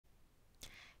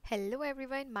Hello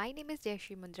everyone, my name is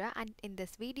Jayashree Mundra and in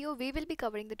this video we will be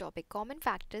covering the topic common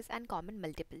factors and common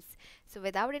multiples. So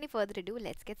without any further ado,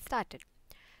 let's get started.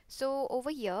 So over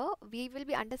here we will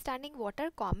be understanding what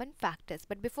are common factors,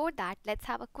 but before that let's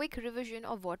have a quick revision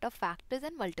of what are factors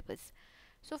and multiples.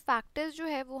 So factors जो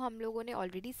है वो हम लोगों ने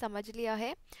already समझ लिया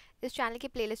है. इस चैनल के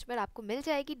प्लेलिस्ट पर आपको मिल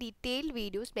जाएगी detail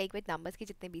videos playing with numbers की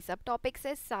जितने भी सब टॉपिक्स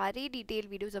है, सारी डिटेल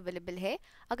वीडियोस अवेलेबल है.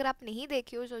 अगर आप नहीं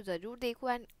देखे हो तो ज़रूर देखो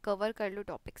एंड कवर कर लो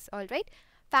टॉपिक्स. ऑलराइट,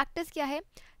 फैक्टर्स क्या है?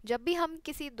 जब भी हम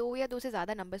किसी दो या दो से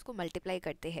ज़्यादा नंबर्स को मल्टीप्लाई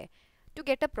करते हैं टू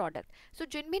गेट अ प्रोडक्ट, सो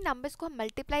जिन भी नंबर्स को हम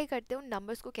मल्टीप्लाई करते हैं उन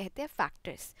नंबर्स को कहते हैं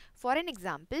factors. For an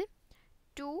example,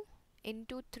 2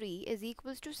 into 3 is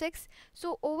equals to 6. So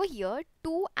over here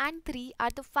 2 and 3 are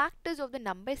the factors of the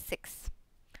number 6.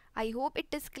 I hope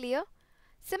it is clear.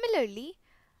 Similarly,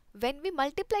 when we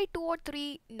multiply 2 or 3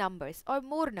 numbers or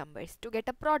more numbers to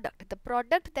get a product, the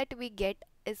product that we get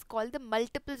is called the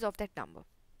multiples of that number.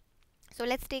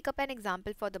 So let's take up an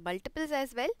example for the multiples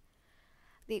as well.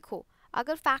 देखो,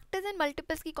 अगर factors and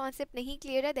multiples की concept नहीं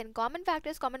clear है then common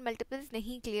factors common multiples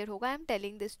नहीं clear होगा. I am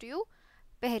telling this to you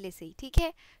पहले से ही, ठीक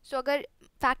है? सो अगर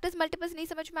फैक्टर्स मल्टीपल्स नहीं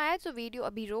समझ में आया तो वीडियो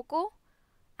अभी रोको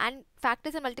एंड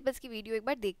फैक्टर्स एंड मल्टीपल्स की वीडियो एक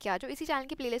बार देख के आ जाओ. इसी चैनल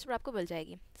की प्लेलिस्ट पर आपको मिल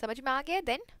जाएगी. समझ में आ गया?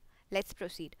 Then let's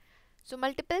proceed. So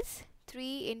multiples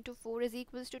 3 into 4 is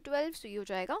equals to 12. सो ये हो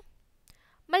जाएगा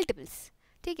मल्टीपल्स,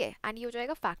 ठीक है? एंड ये हो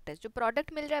जाएगा फैक्टर्स. जो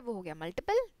प्रोडक्ट मिल रहा है वो हो गया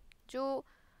मल्टीपल, जो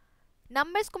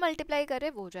नंबर्स को मल्टीप्लाई कर रहे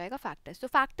हैं वो हो जाएगा फैक्टर्स. तो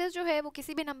फैक्टर्स जो है वो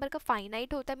किसी भी नंबर का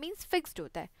फाइनाइट होता है, मीन्स फिक्स्ड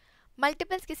होता है.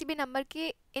 मल्टीपल्स किसी भी नंबर के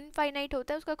इनफाइनाइट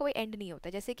होता है, उसका कोई एंड नहीं होता.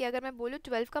 जैसे कि अगर मैं बोलूँ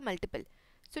 12 का multiple,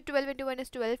 so 12 into 1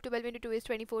 is 12, 12 into 2 is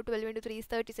 24, 12 into 3 is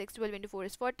 36, 12 into 4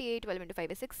 is 48, 12 into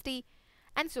 5 is 60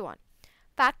 and so on.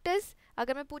 Factors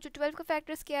अगर मैं पूछूँ 12 का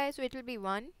फैक्टर्स क्या है, so it will be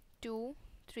 1 2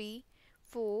 3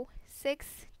 4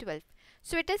 6 12.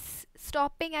 So it is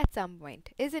stopping at some point,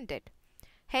 isn't it?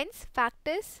 Hence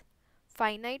factors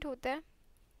finite होता है,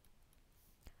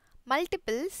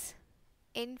 multiples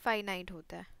infinite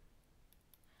होता है.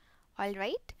 All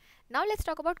right, now let's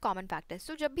talk about common factors.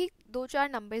 सो जब भी दो चार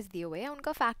नंबर्स दिए हुए हैं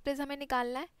उनका फैक्टर्स हमें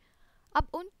निकालना है. अब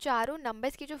उन चारों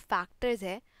नंबर्स के जो फैक्टर्स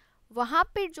है वहाँ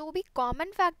पे जो भी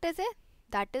कॉमन फैक्टर्स है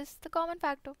that is the common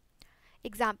factor.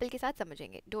 Example के साथ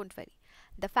समझेंगे, don't worry.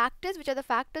 The factors which are the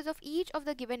factors of each of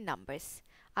the given numbers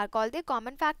are called the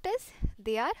common factors.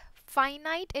 They are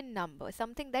finite in number,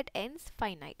 something that ends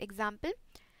finite. Example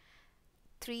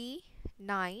 3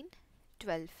 9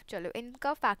 12. चलो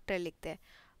इनका factor लिखते हैं.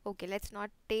 Okay, let's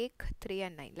not take 3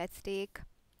 and 9. Let's take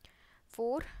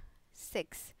 4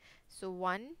 6. So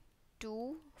 1 2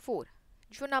 4.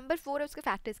 जो number 4 है उसके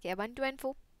factors क्या है? 1 2 and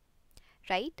 4,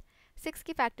 right? 6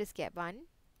 के फैक्टर्स क्या है? 1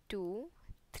 2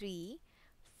 3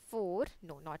 4,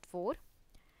 नो नॉट 4,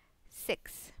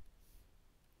 6.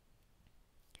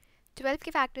 12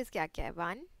 के फैक्टर्स क्या क्या है?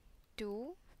 1 2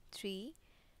 3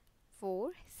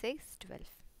 4 6 12.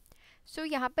 सो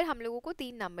यहाँ पर हम लोगों को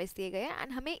तीन नंबर्स दिए गए हैं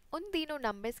एंड हमें उन तीनों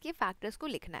नंबर्स के फैक्टर्स को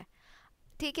लिखना है,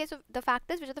 ठीक है? So the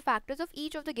factors which are the factors of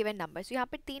each of the given number. सो यहाँ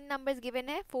पर तीन नंबर्स गिवन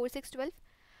है 4 6 12.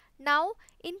 नाउ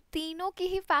इन तीनों के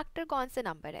ही फैक्टर कौन सा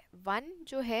नंबर है? 1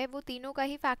 जो है वो तीनों का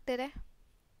ही फैक्टर है,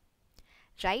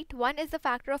 right? 1 is the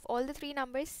factor of all the three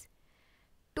numbers.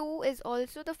 2 is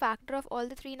also the factor of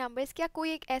all the three numbers. क्या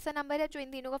कोई एक ऐसा नंबर है जो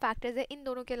इन तीनों का फैक्टर्स है इन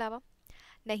दोनों के अलावा?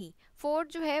 नहीं. 4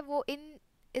 जो है वो इन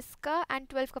इसका एंड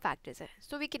 12 का फैक्टर्स है,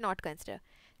 so we can not consider.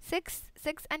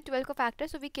 6 and 12 का factor,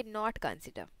 so we can not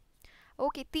consider.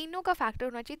 Okay, तीनों का फैक्टर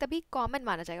होना चाहिए तभी कॉमन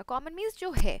माना जाएगा. कॉमन मीन्स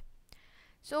जो है.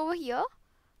 So over here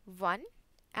 1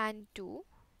 and 2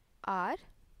 are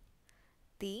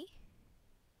the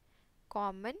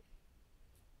common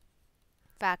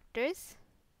factors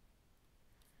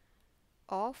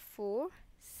of 4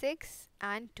 6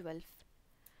 and 12.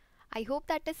 I hope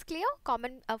that is clear.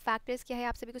 Common factors क्या है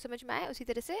आप सभी को समझ में आया. उसी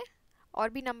तरह से और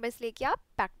भी नंबर्स लेके आप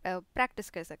प्रैक्टिस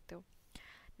कर सकते हो.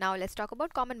 Now let's talk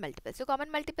about common multiples. So common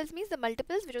multiples means the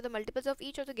multiples which are the multiples of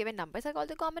each of the given numbers are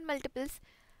called the common multiples.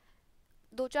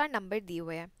 दो चार नंबर दिए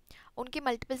हुए हैं उनके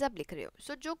मल्टीपल्स आप लिख रहे हो.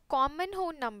 सो जो कॉमन हो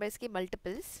उन नंबर्स के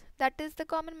multiples that is the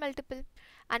common multiple.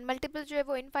 And multiples जो है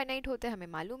वो इनफाइनाइट होते हैं, हमें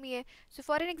मालूम ही है. So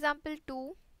for an example 2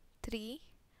 3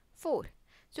 4.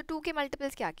 So 2 के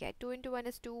मल्टीपल्स क्या क्या है? 2 into 1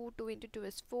 is 2, 2 into 2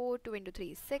 is 4, 2 into 3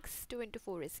 is 6, 2 into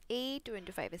 4 is 8, 2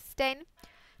 into 5 is 10,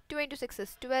 2 into 6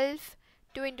 is 12,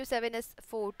 2 into 7 is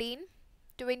 14,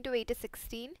 2 into 8 is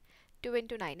 16, 2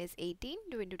 into 9 is 18,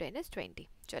 2 into 10 is 20.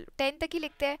 चलो 10 तक ही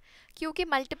लिखते हैं क्योंकि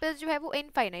मल्टीपल्स जो है वो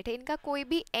इनफाइनाइट है, इनका कोई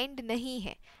भी एंड नहीं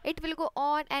है. It will go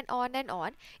on and on and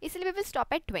on, इसलिए we will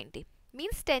stop at 20.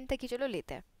 Means 10 तक ही चलो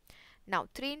लेते हैं. Now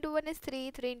 3 into 1 is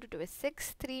 3, 3 into 2 is 6,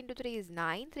 3 into 3 is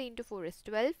 9, 3 into 4 is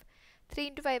 12, 3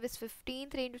 into 5 is 15,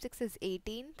 3 into 6 is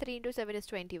 18, 3 into 7 is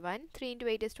 21, 3 into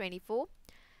 8 is 24,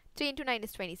 3 into 9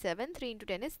 is 27, 3 into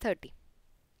 10 is 30.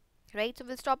 Right, so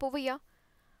we'll stop over here.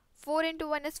 4 into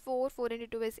 1 is 4, 4 into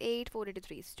 2 is 8, 4 into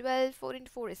 3 is 12, 4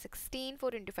 into 4 is 16, 4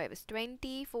 into 5 is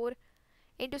 20, 4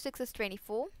 into 6 is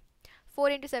 24, 4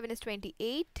 into 7 is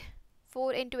 28,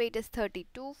 4 into 8 is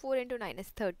 32, 4 into 9 is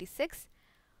 36,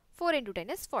 4 into 10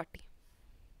 is 40.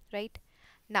 Right,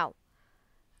 now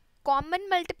common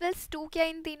multiples 2 क्या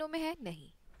इन तीनों में है? नहीं.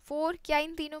 4 क्या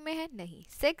इन तीनों में है? नहीं.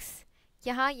 6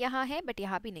 यहाँ है बट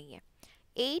यहाँ भी नहीं है.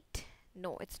 8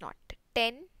 no it's not.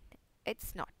 10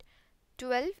 it's not.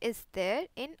 12 is there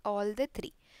in all the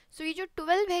 3. सो ये जो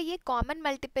 12 है ये कॉमन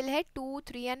मल्टीपल है 2,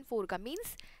 3 एंड 4 का.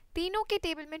 मीन्स तीनों के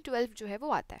टेबल में 12 जो है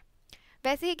वो आता है.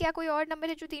 वैसे ही क्या कोई और नंबर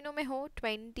है जो तीनों में हो?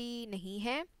 20 नहीं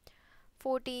है.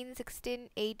 14, 16,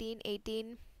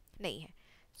 18 नहीं है.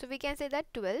 So we can say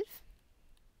that 12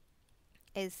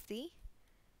 is the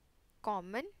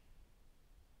common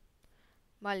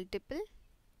multiple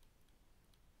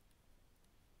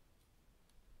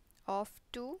of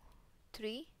 2,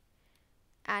 3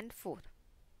 and 4.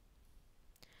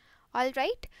 All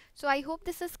right, so I hope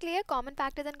this is clear. Common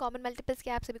factors and common multiples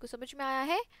क्या आप सभी को समझ में आया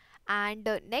है. And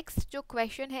next जो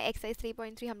question है exercise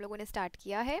 3.3 हम लोगों ने start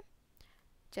किया है.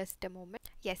 Just a moment.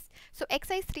 Yes. So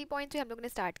exercise 3.3 हम लोगों ने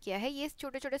start किया है. ये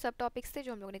छोटे छोटे सब टॉपिक्स थे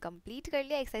जो हम लोगों ने complete कर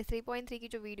लिया. exercise 3.3 की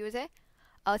जो वीडियोस है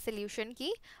solution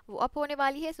की वो अप होने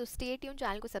वाली है. So stay tuned,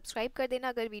 चैनल को सब्सक्राइब कर देना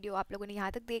अगर वीडियो आप लोगों ने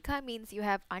यहाँ तक देखा. means you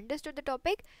have understood the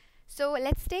topic. So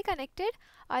let's stay connected.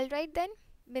 All right then,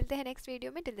 मिलते हैं next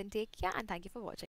वीडियो में. Till then take care and thank you for watching.